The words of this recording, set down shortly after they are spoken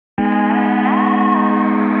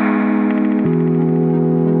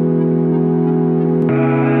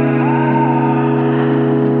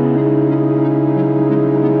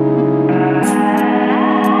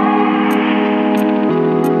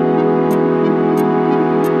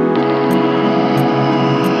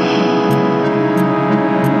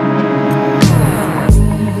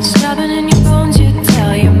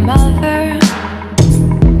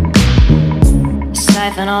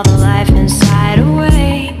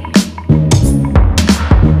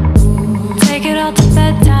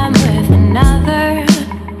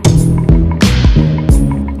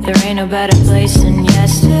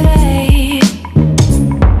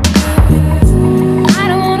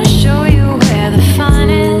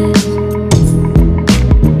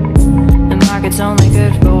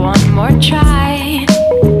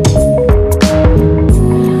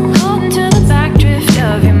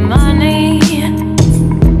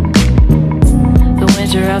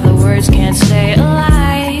of the words can't stay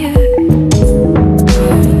alive.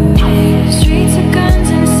 Streets of guns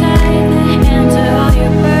inside the hands of all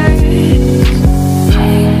your birds.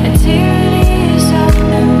 A tyranny is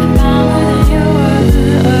often found within your words.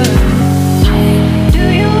 Do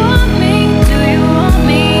you want me? Do you want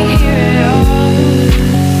me here at all?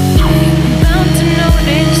 Bound to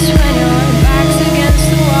notice when your back's against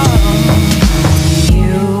the wall.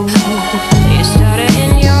 You started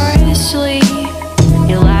in your sleep.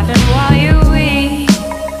 You're laughing while you weep.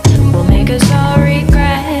 We'll make us all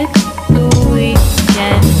regret the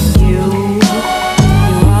weekend. You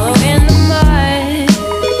wallow in the mud,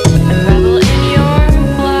 a rebel in your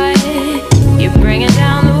blood. You're bringing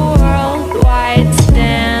down the worldwide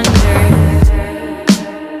standard.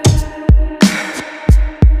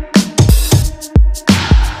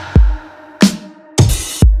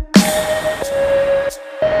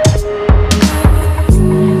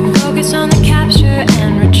 Focus on the capture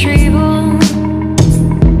and retrieval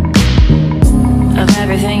of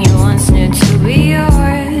everything you once knew to be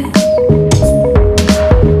yours.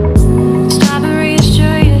 Stop and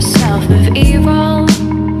reassure yourself of evil,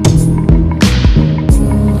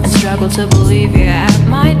 and struggle to believe you're at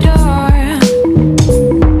my door.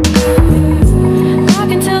 Rock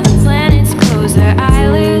until the planets close their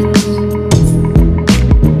eyelids.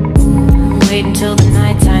 Wait until the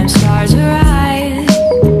nighttime stars arise.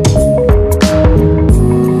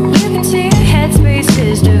 You can see your headspace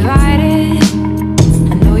is divided.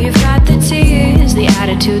 I know you've got the tears, the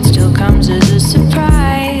attitude still comes as a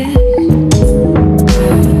surprise.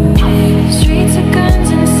 Streets of guns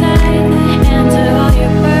inside the hands of all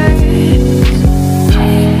your birds.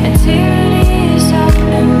 A tyranny is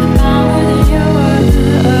often found within your words.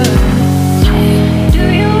 Do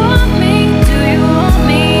you want me? Do you want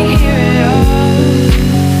me here at all?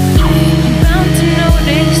 I'm bound to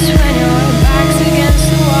notice when your back's against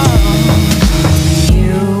the wall.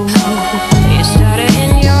 You started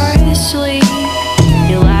in your sleep.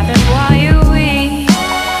 You're laughing while you weep.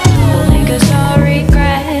 We'll make us all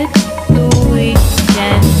regret the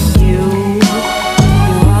weekend. You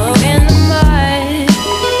wallow in the mud,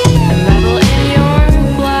 a rebel in your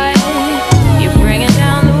blood. You're bringing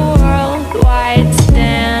down the worldwide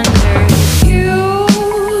standard.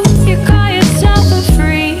 You call yourself a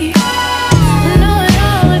freak. I know it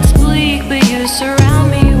all looks bleak, but you surround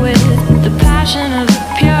me with the passion of the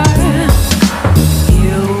pure.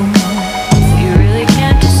 You really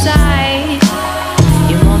can't decide.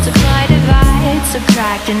 You multiply, divide,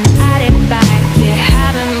 subtract, and add it back. You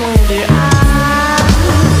haven't moved.